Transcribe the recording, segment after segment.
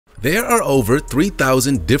There are over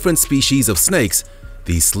 3,000 different species of snakes.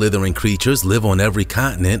 These slithering creatures live on every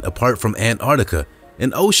continent apart from Antarctica,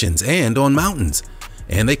 in oceans and on mountains.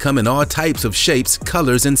 And they come in all types of shapes,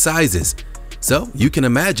 colors, and sizes. So you can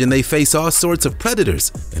imagine they face all sorts of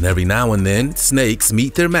predators, and every now and then snakes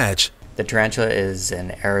meet their match. The tarantula is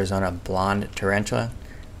an Arizona blonde tarantula,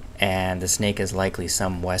 and the snake is likely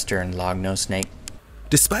some western longnose snake.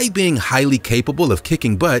 Despite being highly capable of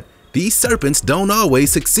kicking butt, these serpents don't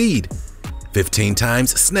always succeed. 15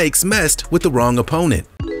 times snakes messed with the wrong opponent.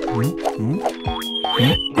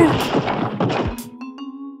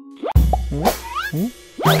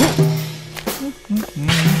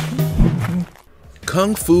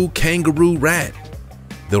 Kung Fu Kangaroo Rat.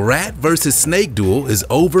 The rat versus snake duel is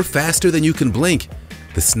over faster than you can blink.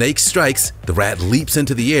 The snake strikes, the rat leaps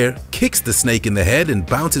into the air, kicks the snake in the head, and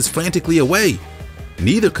bounces frantically away.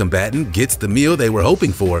 Neither combatant gets the meal they were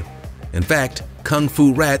hoping for. In fact, Kung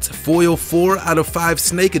Fu rats foil 4 out of 5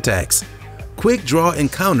 snake attacks. Quick draw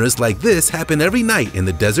encounters like this happen every night in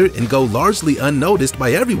the desert and go largely unnoticed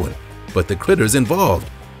by everyone but the critters involved.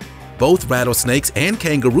 Both rattlesnakes and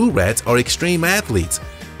kangaroo rats are extreme athletes,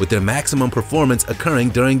 with their maximum performance occurring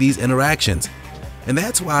during these interactions. And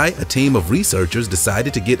that's why a team of researchers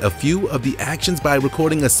decided to get a few of the actions by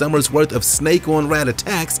recording a summer's worth of snake-on-rat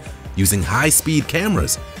attacks using high-speed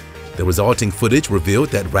cameras. The resulting footage revealed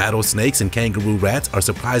that rattlesnakes and kangaroo rats are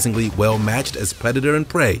surprisingly well matched as predator and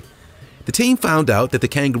prey. The team found out that the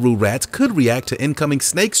kangaroo rats could react to incoming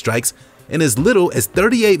snake strikes in as little as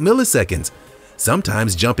 38 milliseconds,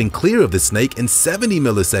 sometimes jumping clear of the snake in 70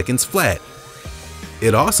 milliseconds flat.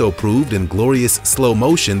 It also proved in glorious slow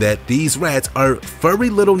motion that these rats are furry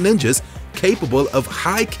little ninjas capable of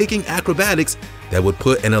high-kicking acrobatics that would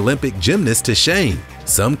put an Olympic gymnast to shame.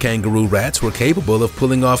 Some kangaroo rats were capable of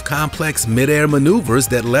pulling off complex mid-air maneuvers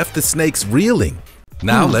that left the snakes reeling.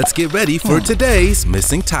 Now let's get ready for today's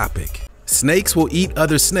missing topic. Snakes will eat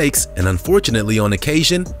other snakes and unfortunately on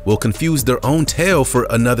occasion will confuse their own tail for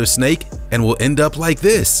another snake and will end up like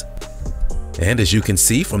this. And as you can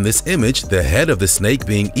see from this image, the head of the snake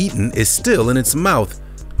being eaten is still in its mouth.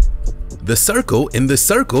 The circle in the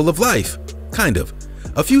circle of life, kind of.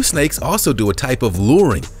 A few snakes also do a type of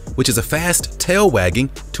luring, which is a fast tail wagging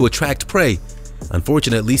to attract prey.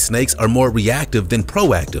 Unfortunately, snakes are more reactive than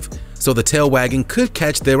proactive, so the tail wagging could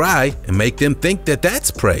catch their eye and make them think that that's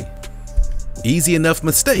prey. Easy enough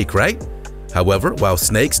mistake, right? However, while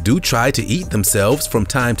snakes do try to eat themselves from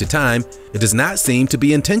time to time, it does not seem to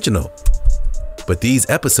be intentional. But these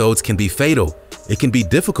episodes can be fatal. It can be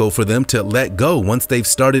difficult for them to let go once they've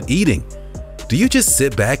started eating. Do you just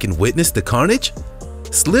sit back and witness the carnage?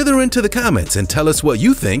 Slither into the comments and tell us what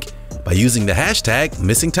you think by using the hashtag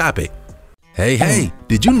 #MissingTopic. Hey,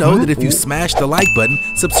 did you know that if you smash the like button,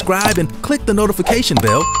 subscribe, and click the notification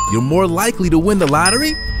bell, you're more likely to win the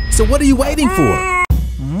lottery? So what are you waiting for?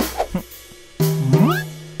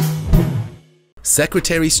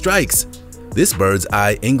 Secretary strikes. This bird's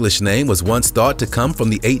eye English name was once thought to come from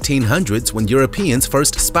the 1800s when Europeans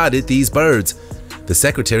first spotted these birds. The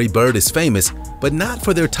secretary bird is famous, but not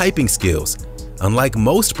for their typing skills. Unlike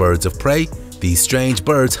most birds of prey, these strange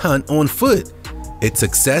birds hunt on foot. Its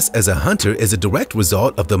success as a hunter is a direct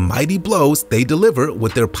result of the mighty blows they deliver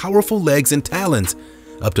with their powerful legs and talons,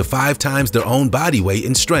 up to 5 times their own body weight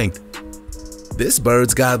and strength. This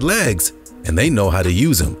bird's got legs, and they know how to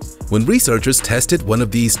use them. When researchers tested one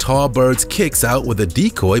of these tall birds' kicks out with a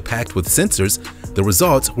decoy packed with sensors, the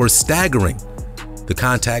results were staggering. The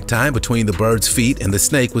contact time between the bird's feet and the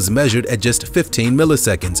snake was measured at just 15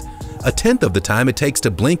 milliseconds, a tenth of the time it takes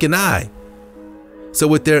to blink an eye. So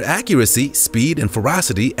with their accuracy, speed, and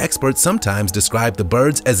ferocity, experts sometimes describe the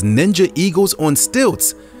birds as ninja eagles on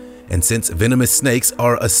stilts. And since venomous snakes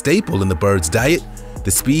are a staple in the bird's diet,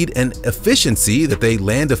 the speed and efficiency that they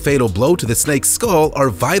land a fatal blow to the snake's skull are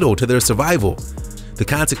vital to their survival. The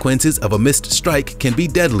consequences of a missed strike can be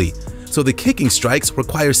deadly, so the kicking strikes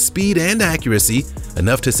require speed and accuracy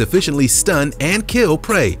enough to sufficiently stun and kill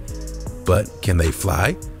prey. But can they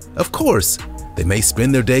fly? Of course. They may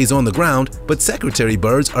spend their days on the ground, but secretary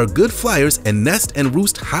birds are good flyers and nest and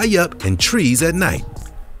roost high up in trees at night.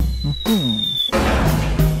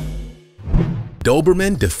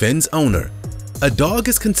 Doberman defends owner. A dog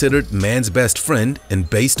is considered man's best friend, and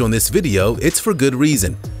based on this video, it's for good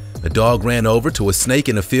reason. A dog ran over to a snake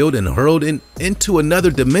in a field and hurled it into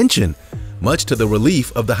another dimension, much to the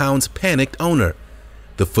relief of the hound's panicked owner.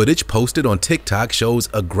 The footage posted on TikTok shows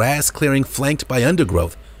a grass clearing flanked by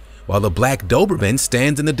undergrowth, while a black Doberman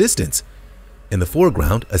stands in the distance. In the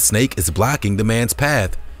foreground, a snake is blocking the man's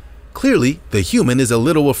path. Clearly, the human is a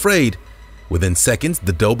little afraid. Within seconds,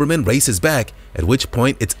 the Doberman races back, at which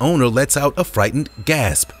point its owner lets out a frightened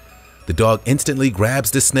gasp. The dog instantly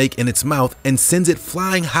grabs the snake in its mouth and sends it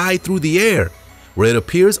flying high through the air, where it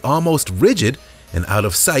appears almost rigid and out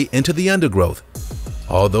of sight into the undergrowth.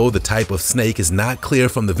 Although the type of snake is not clear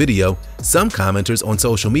from the video, some commenters on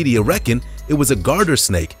social media reckon it was a garter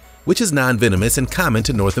snake, which is non-venomous and common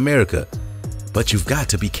to North America. But you've got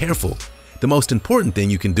to be careful. The most important thing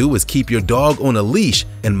you can do is keep your dog on a leash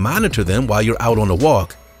and monitor them while you're out on a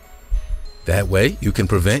walk. That way, you can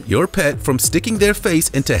prevent your pet from sticking their face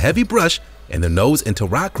into heavy brush and their nose into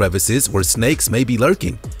rock crevices where snakes may be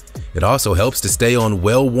lurking. It also helps to stay on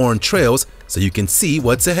well-worn trails so you can see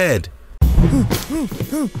what's ahead.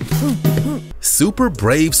 Super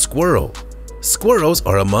brave squirrel. Squirrels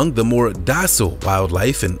are among the more docile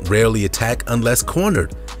wildlife and rarely attack unless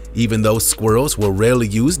cornered. Even though squirrels will rarely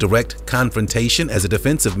use direct confrontation as a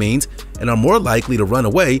defensive means and are more likely to run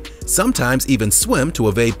away, sometimes even swim to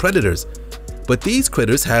evade predators. But these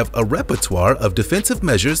critters have a repertoire of defensive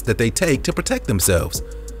measures that they take to protect themselves.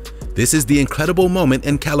 This is the incredible moment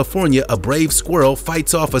in California a brave squirrel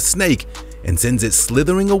fights off a snake and sends it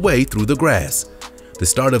slithering away through the grass. The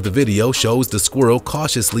start of the video shows the squirrel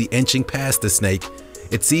cautiously inching past the snake.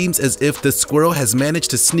 It seems as if the squirrel has managed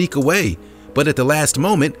to sneak away, but at the last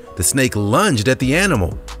moment, the snake lunged at the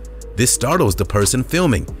animal. This startles the person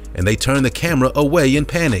filming, and they turn the camera away in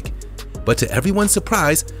panic. But to everyone's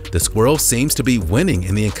surprise, the squirrel seems to be winning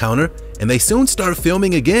in the encounter, and they soon start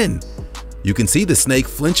filming again. You can see the snake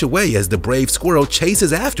flinch away as the brave squirrel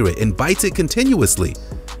chases after it and bites it continuously.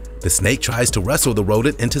 The snake tries to wrestle the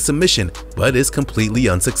rodent into submission, but is completely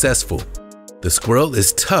unsuccessful. The squirrel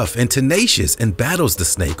is tough and tenacious and battles the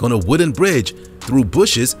snake on a wooden bridge, through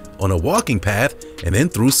bushes, on a walking path, and then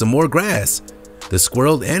through some more grass. The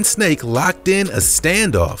squirrel and snake locked in a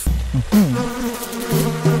standoff.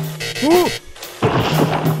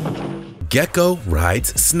 Gecko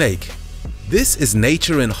rides snake. This is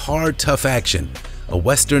nature in hard, tough action. A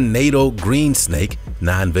western NATO green snake,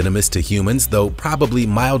 non-venomous to humans, though probably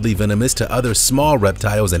mildly venomous to other small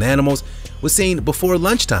reptiles and animals, was seen before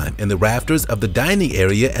lunchtime in the rafters of the dining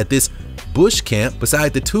area at this bush camp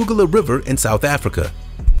beside the Tugela River in South Africa.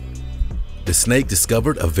 The snake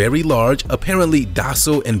discovered a very large, apparently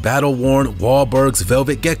docile and battle-worn Wahlberg's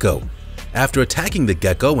velvet gecko. After attacking the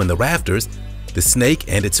gecko in the rafters, the snake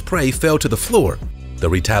and its prey fell to the floor. The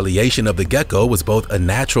retaliation of the gecko was both a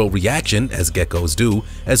natural reaction, as geckos do,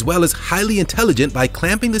 as well as highly intelligent by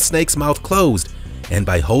clamping the snake's mouth closed and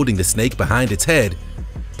by holding the snake behind its head.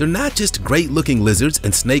 They're not just great-looking lizards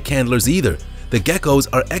and snake handlers either. The geckos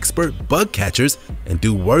are expert bug catchers and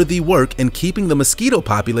do worthy work in keeping the mosquito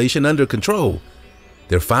population under control.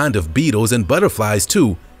 They're fond of beetles and butterflies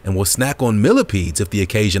too, and will snack on millipedes if the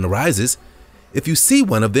occasion arises. If you see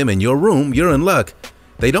one of them in your room, you're in luck.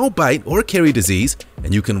 They don't bite or carry disease,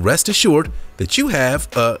 and you can rest assured that you have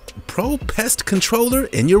a pro-pest controller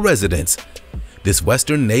in your residence. This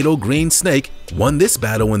western NATO green snake won this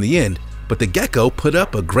battle in the end, but the gecko put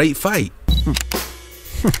up a great fight.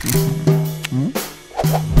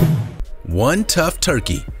 One tough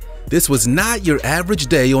turkey. This was not your average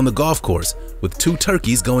day on the golf course, with two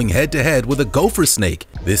turkeys going head-to-head with a gopher snake.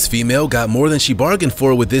 This female got more than she bargained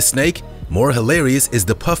for with this snake. More hilarious is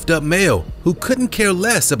the puffed-up male, who couldn't care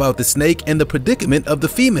less about the snake and the predicament of the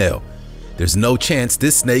female. There's no chance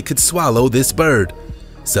this snake could swallow this bird.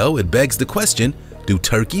 So it begs the question, do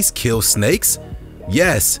turkeys kill snakes?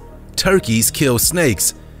 Yes, turkeys kill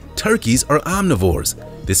snakes. Turkeys are omnivores.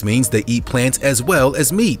 This means they eat plants as well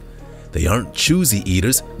as meat. They aren't choosy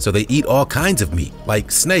eaters, so they eat all kinds of meat,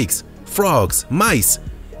 like snakes, frogs, mice.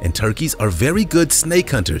 And turkeys are very good snake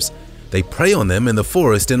hunters. They prey on them in the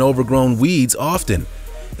forest and overgrown weeds often.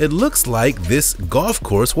 It looks like this golf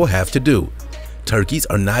course will have to do. Turkeys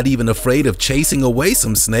are not even afraid of chasing away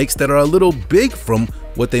some snakes that are a little big from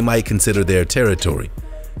what they might consider their territory.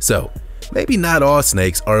 So, maybe not all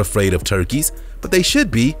snakes are afraid of turkeys, but they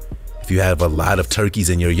should be. If you have a lot of turkeys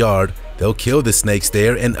in your yard, they'll kill the snakes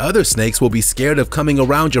there, and other snakes will be scared of coming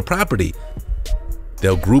around your property.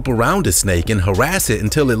 They'll group around a snake and harass it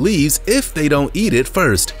until it leaves if they don't eat it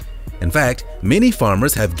first. In fact, many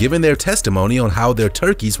farmers have given their testimony on how their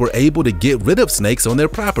turkeys were able to get rid of snakes on their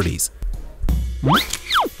properties.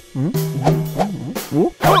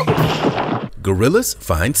 Gorillas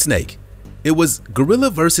find snake. It was gorilla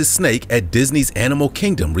versus snake at Disney's Animal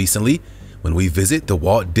Kingdom recently. When we visit the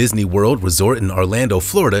Walt Disney World Resort in Orlando,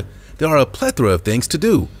 Florida, there are a plethora of things to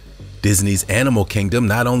do. Disney's Animal Kingdom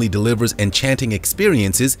not only delivers enchanting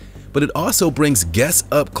experiences, but it also brings guests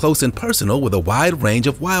up close and personal with a wide range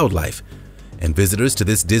of wildlife. and visitors to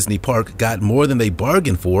this Disney park got more than they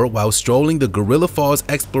bargained for while strolling the Gorilla Falls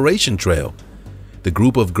exploration trail. The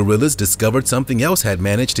group of gorillas discovered something else had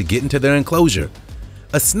managed to get into their enclosure.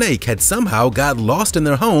 A snake had somehow got lost in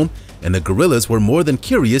their home, and the gorillas were more than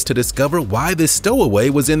curious to discover why this stowaway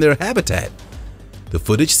was in their habitat. The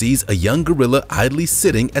footage sees a young gorilla idly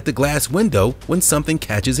sitting at the glass window when something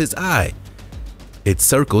catches his eye. It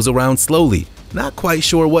circles around slowly, not quite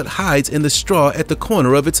sure what hides in the straw at the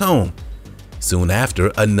corner of its home. Soon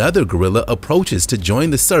after, another gorilla approaches to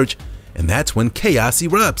join the search, and that's when chaos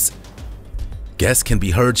erupts. Guests can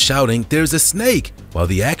be heard shouting, "There's a snake!" while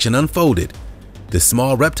the action unfolded. The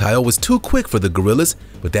small reptile was too quick for the gorillas,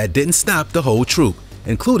 but that didn't stop the whole troop,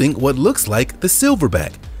 including what looks like the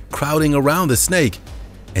silverback, crowding around the snake.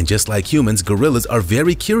 And just like humans, gorillas are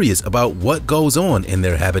very curious about what goes on in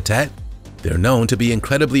their habitat. They're known to be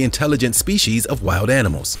incredibly intelligent species of wild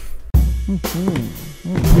animals.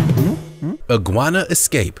 Iguana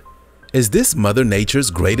escape. Is this Mother Nature's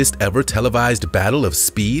greatest ever televised battle of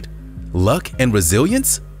speed, luck, and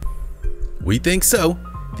resilience? We think so.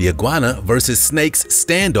 The iguana versus snakes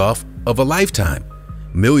standoff of a lifetime.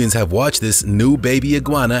 Millions have watched this new baby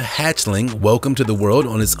iguana hatchling welcome to the world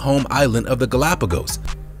on its home island of the Galapagos,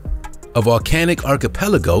 a volcanic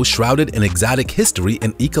archipelago shrouded in exotic history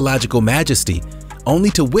and ecological majesty, only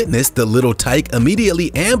to witness the little tyke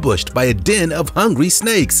immediately ambushed by a den of hungry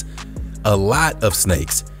snakes. A lot of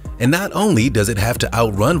snakes. And not only does it have to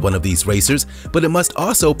outrun one of these racers, but it must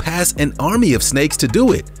also pass an army of snakes to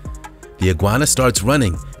do it. The iguana starts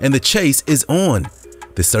running, and the chase is on.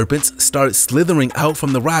 The serpents start slithering out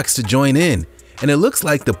from the rocks to join in, and it looks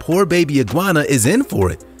like the poor baby iguana is in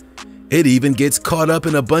for it. It even gets caught up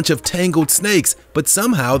in a bunch of tangled snakes, but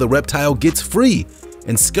somehow the reptile gets free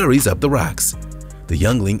and scurries up the rocks. The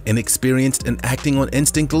youngling, inexperienced and acting on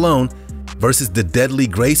instinct alone, versus the deadly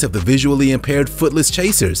grace of the visually impaired footless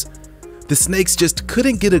chasers. The snakes just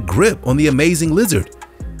couldn't get a grip on the amazing lizard.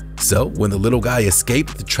 So when the little guy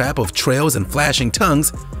escaped the trap of trails and flashing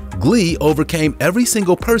tongues, glee overcame every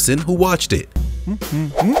single person who watched it.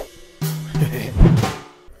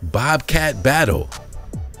 Bobcat battle.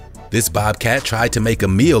 This bobcat tried to make a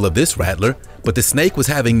meal of this rattler, but the snake was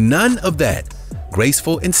having none of that.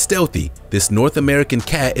 Graceful and stealthy, this North American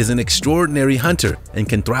cat is an extraordinary hunter and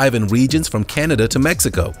can thrive in regions from Canada to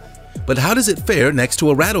Mexico. But how does it fare next to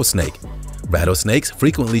a rattlesnake? Rattlesnakes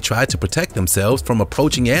frequently try to protect themselves from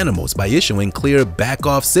approaching animals by issuing clear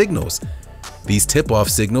back-off signals. These tip-off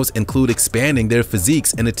signals include expanding their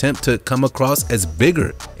physiques in an attempt to come across as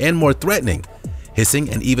bigger and more threatening, hissing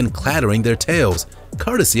and even clattering their tails,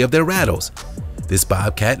 courtesy of their rattles. This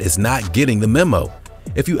bobcat is not getting the memo.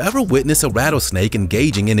 If you ever witness a rattlesnake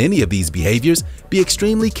engaging in any of these behaviors, be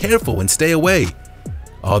extremely careful and stay away.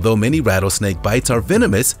 Although many rattlesnake bites are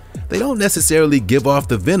venomous, they don't necessarily give off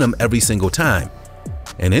the venom every single time.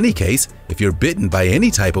 In any case, if you're bitten by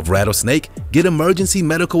any type of rattlesnake, get emergency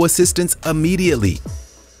medical assistance immediately.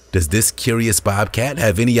 Does this curious bobcat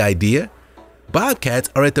have any idea? Bobcats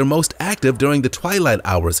are at their most active during the twilight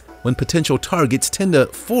hours when potential targets tend to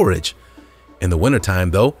forage. In the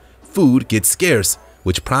wintertime though, food gets scarce,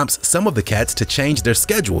 which prompts some of the cats to change their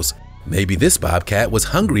schedules. Maybe this bobcat was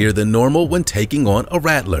hungrier than normal when taking on a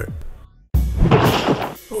rattler.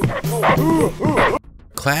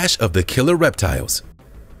 Clash of the killer reptiles.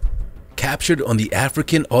 Captured on the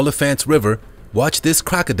African Olifants River, watch this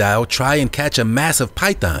crocodile try and catch a massive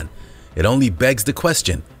python. It only begs the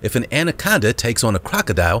question, if an anaconda takes on a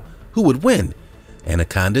crocodile, who would win?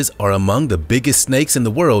 Anacondas are among the biggest snakes in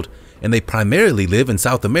the world, and they primarily live in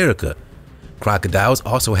South America. Crocodiles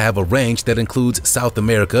also have a range that includes South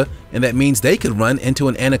America, and that means they could run into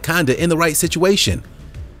an anaconda in the right situation.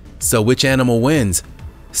 So which animal wins?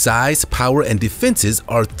 Size, power, and defenses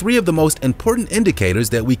are three of the most important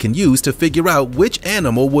indicators that we can use to figure out which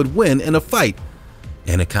animal would win in a fight.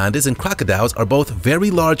 Anacondas and crocodiles are both very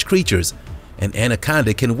large creatures. An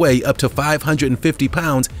anaconda can weigh up to 550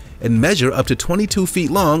 pounds and measure up to 22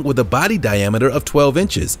 feet long with a body diameter of 12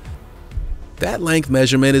 inches. That length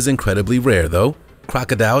measurement is incredibly rare though.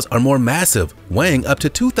 Crocodiles are more massive, weighing up to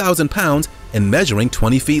 2,000 pounds and measuring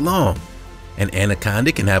 20 feet long. An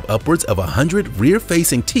anaconda can have upwards of 100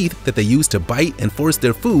 rear-facing teeth that they use to bite and force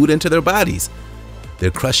their food into their bodies.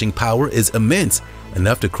 Their crushing power is immense,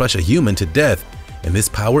 enough to crush a human to death, and this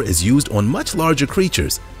power is used on much larger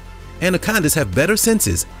creatures. Anacondas have better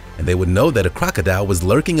senses, and they would know that a crocodile was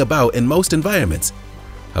lurking about in most environments.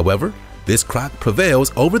 However, this croc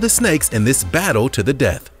prevails over the snakes in this battle to the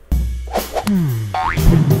death.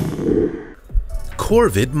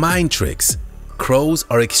 Corvid mind tricks. Crows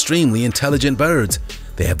are extremely intelligent birds.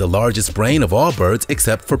 They have the largest brain of all birds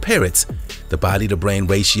except for parrots. The body-to-brain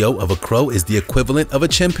ratio of a crow is the equivalent of a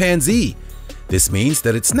chimpanzee. This means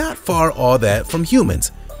that it's not far all that from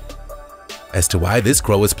humans. As to why this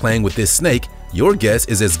crow is playing with this snake, your guess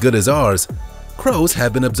is as good as ours. Crows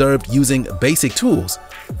have been observed using basic tools.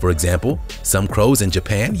 For example, some crows in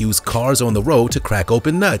Japan use cars on the road to crack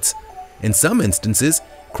open nuts. In some instances,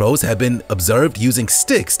 crows have been observed using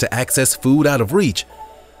sticks to access food out of reach.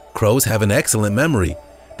 Crows have an excellent memory.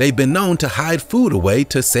 They've been known to hide food away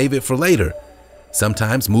to save it for later,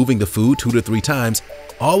 sometimes moving the food 2 to 3 times,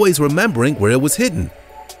 always remembering where it was hidden.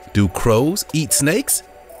 Do crows eat snakes?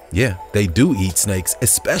 Yeah, they do eat snakes,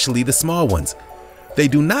 especially the small ones. They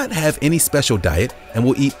do not have any special diet and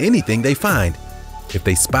will eat anything they find. If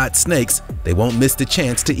they spot snakes, they won't miss the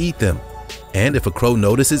chance to eat them. And if a crow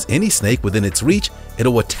notices any snake within its reach,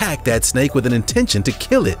 it'll attack that snake with an intention to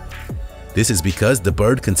kill it. This is because the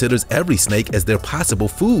bird considers every snake as their possible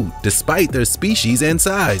food, despite their species and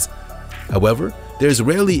size. However, there's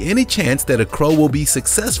rarely any chance that a crow will be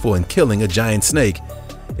successful in killing a giant snake.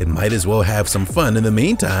 It might as well have some fun in the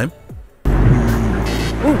meantime.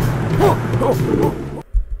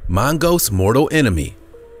 Mongoose mortal enemy.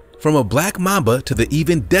 From a black mamba to the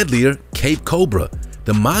even deadlier Cape cobra,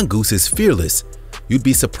 the mongoose is fearless. You'd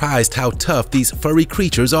be surprised how tough these furry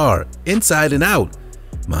creatures are, inside and out.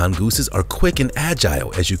 Mongooses are quick and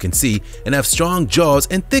agile, as you can see, and have strong jaws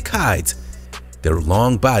and thick hides. They're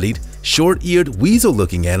long-bodied, short-eared,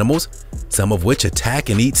 weasel-looking animals, some of which attack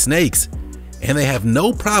and eat snakes. And they have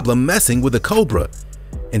no problem messing with a cobra.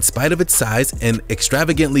 In spite of its size and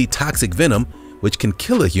extravagantly toxic venom, which can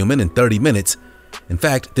kill a human in 30 minutes. In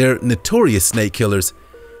fact, they're notorious snake killers.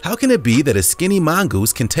 How can it be that a skinny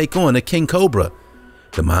mongoose can take on a king cobra?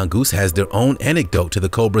 The mongoose has their own anecdote to the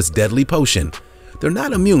cobra's deadly potion. They're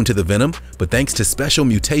not immune to the venom, but thanks to special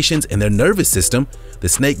mutations in their nervous system, the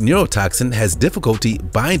snake neurotoxin has difficulty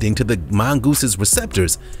binding to the mongoose's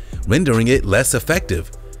receptors, rendering it less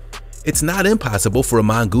effective. It's not impossible for a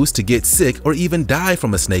mongoose to get sick or even die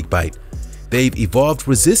from a snake bite. They've evolved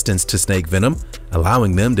resistance to snake venom,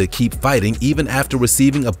 allowing them to keep fighting even after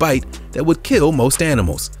receiving a bite that would kill most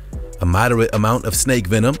animals. A moderate amount of snake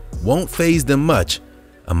venom won't faze them much.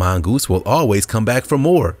 A mongoose will always come back for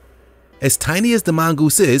more. As tiny as the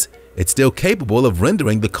mongoose is, it's still capable of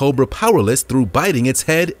rendering the cobra powerless through biting its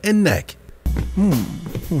head and neck.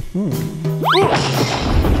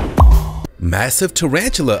 Massive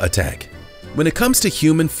tarantula attack. When it comes to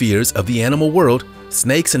human fears of the animal world,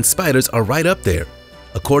 snakes and spiders are right up there.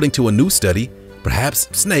 According to a new study, perhaps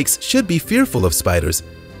snakes should be fearful of spiders.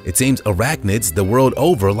 It seems arachnids the world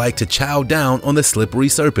over like to chow down on the slippery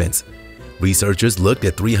serpents. Researchers looked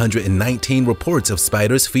at 319 reports of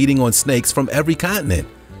spiders feeding on snakes from every continent.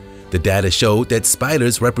 The data showed that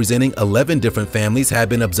spiders representing 11 different families have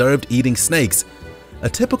been observed eating snakes. A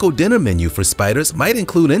typical dinner menu for spiders might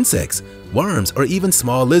include insects, worms, or even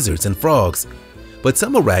small lizards and frogs. But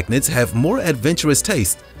some arachnids have more adventurous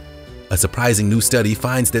taste. A surprising new study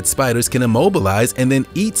finds that spiders can immobilize and then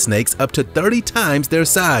eat snakes up to 30 times their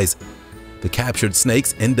size. The captured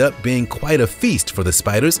snakes end up being quite a feast for the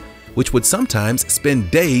spiders, which would sometimes spend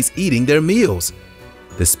days eating their meals.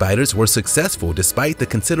 The spiders were successful despite the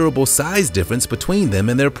considerable size difference between them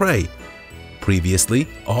and their prey. Previously,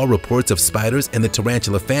 all reports of spiders and the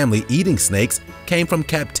tarantula family eating snakes came from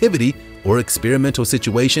captivity or experimental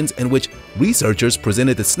situations in which researchers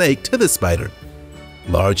presented the snake to the spider.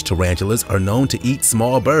 Large tarantulas are known to eat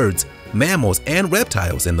small birds, mammals, and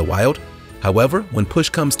reptiles in the wild. However, when push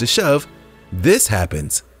comes to shove, this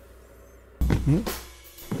happens.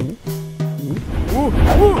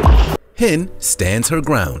 Hen stands her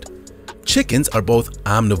ground. Chickens are both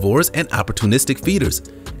omnivores and opportunistic feeders.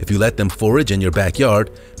 If you let them forage in your backyard,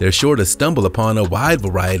 they're sure to stumble upon a wide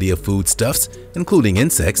variety of foodstuffs, including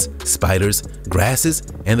insects, spiders, grasses,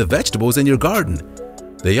 and the vegetables in your garden.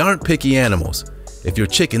 They aren't picky animals. If your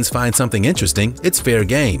chickens find something interesting, it's fair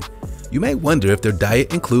game. You may wonder if their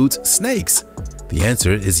diet includes snakes. The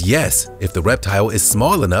answer is yes, if the reptile is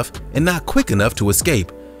small enough and not quick enough to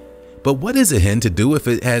escape. But what is a hen to do if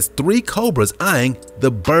it has 3 cobras eyeing the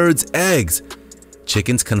bird's eggs?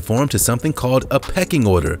 Chickens conform to something called a pecking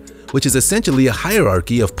order, which is essentially a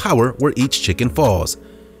hierarchy of power where each chicken falls.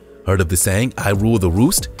 Heard of the saying, "I rule the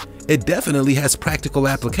roost"? It definitely has practical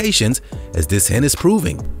applications, as this hen is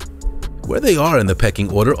proving. Where they are in the pecking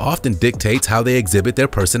order often dictates how they exhibit their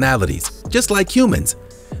personalities, just like humans.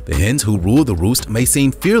 The hens who rule the roost may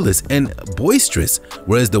seem fearless and boisterous,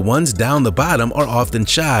 whereas the ones down the bottom are often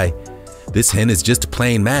shy. This hen is just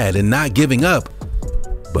plain mad and not giving up.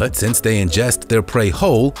 But since they ingest their prey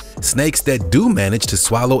whole, snakes that do manage to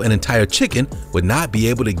swallow an entire chicken would not be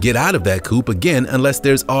able to get out of that coop again unless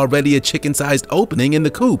there's already a chicken-sized opening in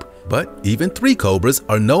the coop. But even 3 cobras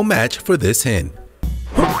are no match for this hen.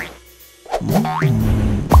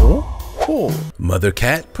 Mother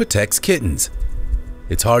cat protects kittens.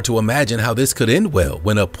 It's hard to imagine how this could end well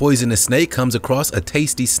when a poisonous snake comes across a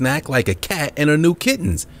tasty snack like a cat and her new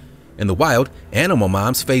kittens. In the wild, animal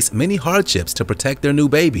moms face many hardships to protect their new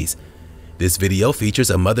babies. This video features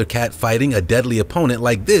a mother cat fighting a deadly opponent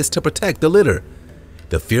like this to protect the litter.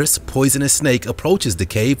 The fierce, poisonous snake approaches the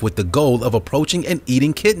cave with the goal of approaching and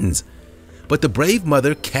eating kittens. But the brave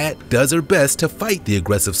mother cat does her best to fight the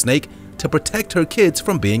aggressive snake to protect her kids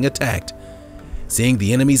from being attacked. Seeing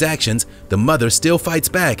the enemy's actions, the mother still fights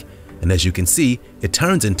back, and as you can see, it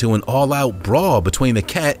turns into an all-out brawl between the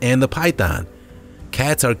cat and the python.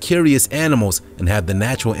 Cats are curious animals and have the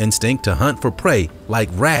natural instinct to hunt for prey like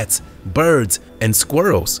rats, birds, and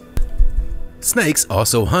squirrels. Snakes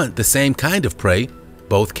also hunt the same kind of prey.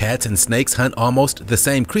 Both cats and snakes hunt almost the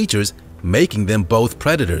same creatures, making them both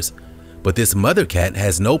predators. But this mother cat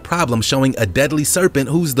has no problem showing a deadly serpent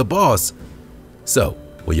who's the boss. So,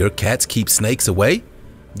 will your cats keep snakes away?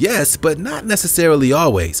 Yes, but not necessarily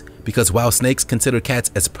always, because while snakes consider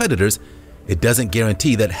cats as predators, it doesn't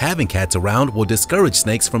guarantee that having cats around will discourage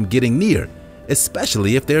snakes from getting near,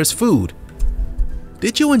 especially if there's food.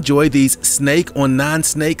 Did you enjoy these snake on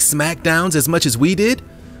non-snake smackdowns as much as we did?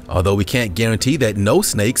 Although we can't guarantee that no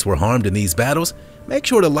snakes were harmed in these battles, make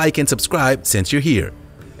sure to like and subscribe since you're here.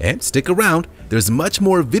 And stick around, there's much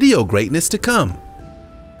more video greatness to come.